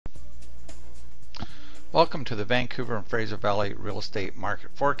Welcome to the Vancouver and Fraser Valley real estate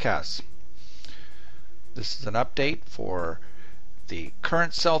market forecasts. This is an update for the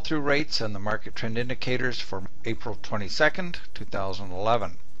current sell-through rates and the market trend indicators for April 22nd,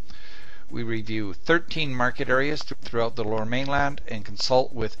 2011. We review 13 market areas throughout the Lower Mainland and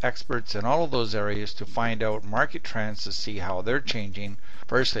consult with experts in all of those areas to find out market trends to see how they're changing.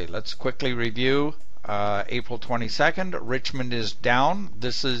 Firstly, let's quickly review April 22nd. Richmond is down.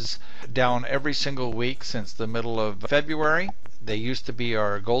 This is down every single week since the middle of February. They used to be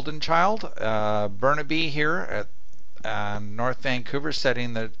our golden child. Burnaby here at North Vancouver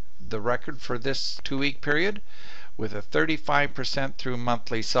setting the record for this 2-week period with a 35% through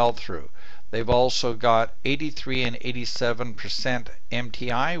monthly sell-through. They've also got 83 and 87%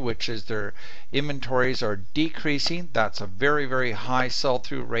 MTI, which is their inventories are decreasing. That's a very, very high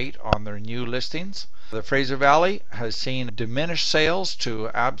sell-through rate on their new listings. The Fraser Valley has seen diminished sales to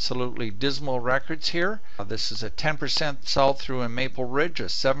absolutely dismal records here. This is a 10% sell-through in Maple Ridge, a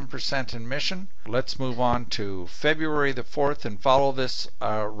 7% in Mission. Let's move on to February the 4th and follow this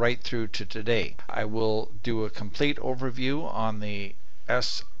right through to today. I will do a complete overview on the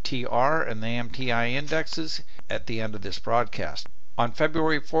STR and the MTI indexes at the end of this broadcast. On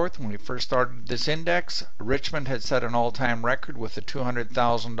February 4th, when we first started this index, Richmond had set an all-time record with a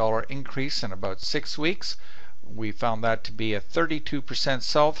 $200,000 increase in about 6 weeks. We found that to be a 32%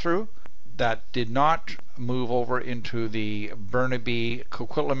 sell-through. That did not move over into the Burnaby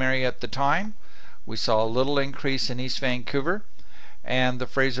Coquitlam area at the time. We saw a little increase in East Vancouver, and the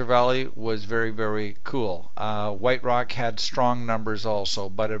Fraser Valley was very, very cool. White Rock had strong numbers also,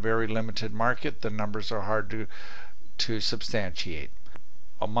 but a very limited market. The numbers are hard to substantiate.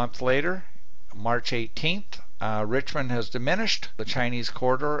 A month later, March 18th, Richmond has diminished. The Chinese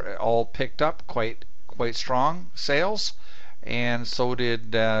corridor all picked up quite strong sales, and so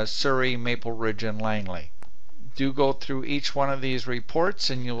did Surrey, Maple Ridge, and Langley. Do go through each one of these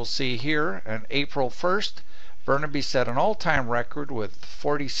reports, and you will see here on April 1st, Burnaby set an all-time record with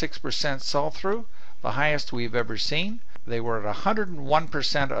 46% sell-through, the highest we've ever seen. They were at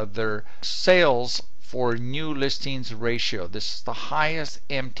 101% of their sales for new listings ratio. This is the highest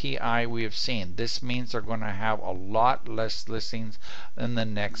MTI we have seen. This means they're going to have a lot less listings in the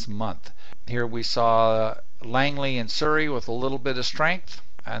next month. Here we saw Langley and Surrey with a little bit of strength,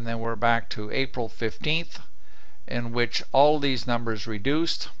 and then we're back to April 15th, in which all these numbers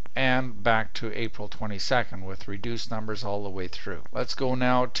reduced, and back to April 22nd with reduced numbers all the way through. Let's go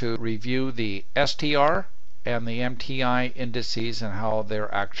now to review the STR and the MTI indices and how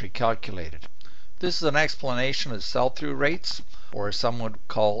they're actually calculated. This is an explanation of sell-through rates, or some would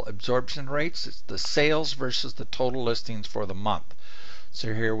call absorption rates. It's the sales versus the total listings for the month.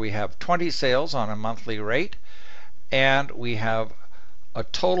 So here we have 20 sales on a monthly rate, and we have a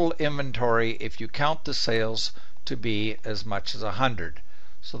total inventory, if you count the sales, to be as much as 100.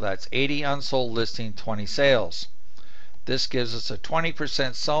 So that's 80 unsold listings, 20 sales. This gives us a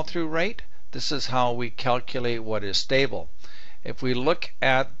 20% sell-through rate. This is how we calculate what is stable. If we look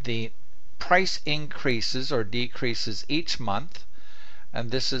at the price increases or decreases each month,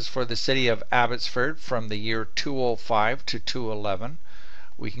 and this is for the city of Abbotsford from the year 205 to 211,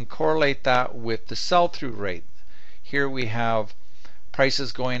 we can correlate that with the sell-through rate. Here we have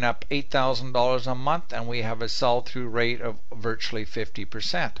prices going up $8,000 a month, and we have a sell-through rate of virtually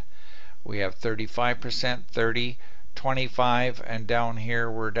 50%. We have 35%, 30, 25, and down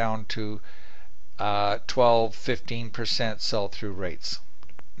here we're down to 12, 15% sell-through rates.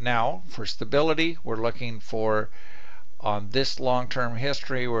 Now, for stability, we're looking for, on this long-term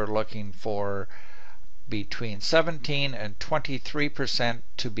history, we're looking for between 17 and 23%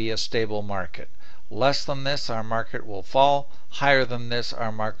 to be a stable market. Less than this, our market will fall. Higher than this,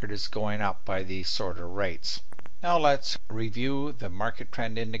 our market is going up by these sort of rates. Now let's review the market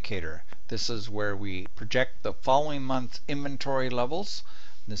trend indicator. This is where we project the following month's inventory levels.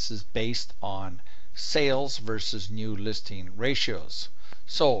 This is based on sales versus new listing ratios.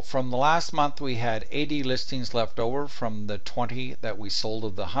 So from the last month we had 80 listings left over from the 20 that we sold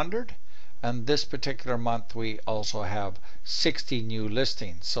of the 100, and this particular month we also have 60 new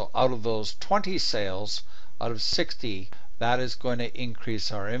listings. So out of those 20 sales, out of 60, that is going to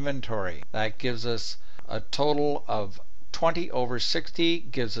increase our inventory. That gives us a total of 20 over 60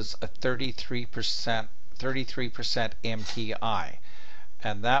 gives us a 33% MTI,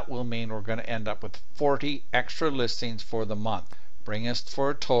 and that will mean we're going to end up with 40 extra listings for the month, bring us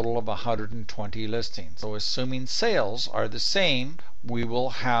for a total of 120 listings. So assuming sales are the same, we will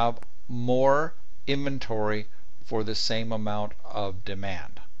have more inventory for the same amount of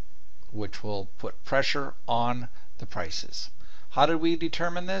demand, which will put pressure on the prices. How did we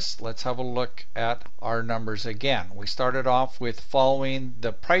determine this? Let's have a look at our numbers again. We started off with following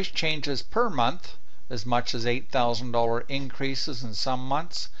the price changes per month, as much as $8,000 increases in some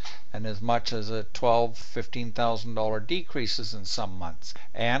months and as much as a $12,000, $15,000 decreases in some months.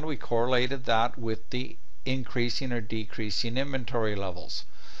 And we correlated that with the increasing or decreasing inventory levels.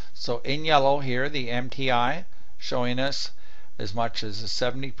 So in yellow here, the MTI showing us as much as a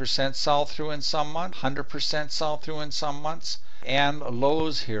 70% sell through in some months, 100% sell through in some months, and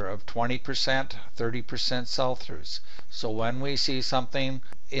lows here of 20%, 30% sell throughs. So when we see something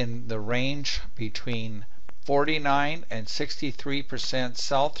in the range between 49 and 63%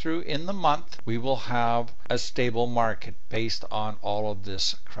 sell through in the month, we will have a stable market based on all of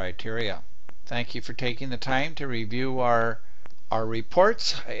this criteria. Thank you for taking the time to review our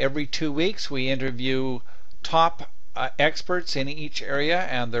reports. Every 2 weeks we interview top experts in each area,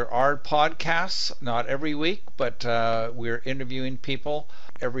 and there are podcasts, not every week, but we're interviewing people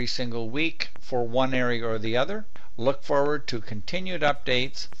every single week for one area or the other. Look forward to continued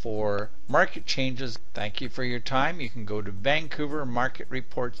updates for market changes. Thank you for your time. You can go to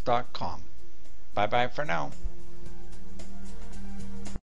VancouverMarketReports.com. Bye bye for now.